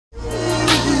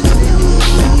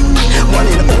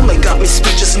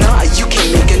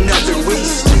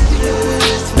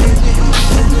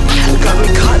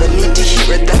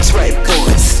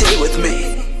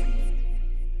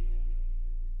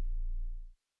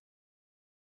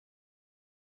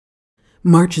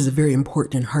March is a very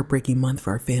important and heartbreaking month for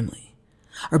our family.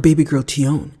 Our baby girl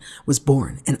Tionne was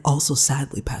born and also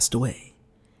sadly passed away.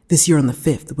 This year on the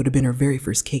 5th would have been her very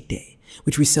first cake day,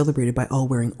 which we celebrated by all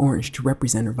wearing orange to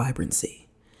represent her vibrancy.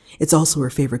 It's also her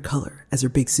favorite color, as her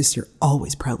big sister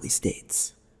always proudly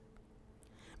states.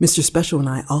 Mr. Special and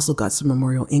I also got some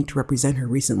memorial ink to represent her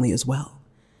recently as well.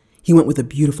 He went with a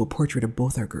beautiful portrait of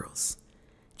both our girls,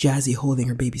 Jazzy holding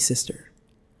her baby sister.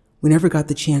 We never got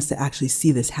the chance to actually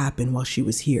see this happen while she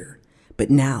was here,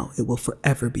 but now it will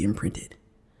forever be imprinted.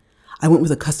 I went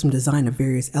with a custom design of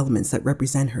various elements that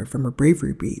represent her, from her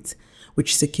bravery beads,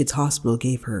 which Sick Kids Hospital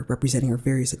gave her, representing her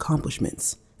various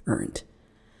accomplishments earned,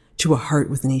 to a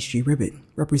heart with an HG ribbon,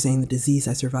 representing the disease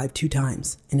I survived 2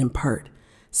 times, and in part,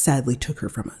 sadly took her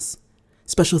from us.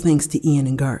 Special thanks to Ian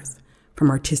and Garth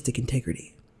from Artistic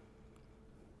Integrity.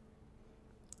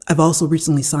 I've also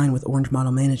recently signed with Orange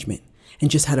Model Management and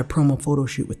just had a promo photo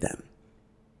shoot with them.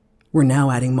 We're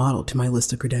now adding model to my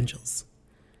list of credentials.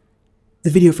 The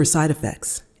video for side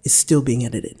effects is still being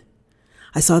edited.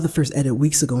 I saw the first edit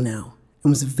weeks ago now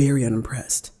and was very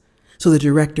unimpressed. So the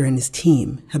director and his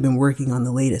team have been working on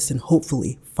the latest and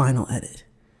hopefully final edit.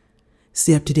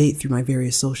 Stay up to date through my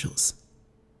various socials.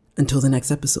 Until the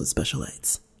next episode,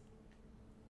 Specialites.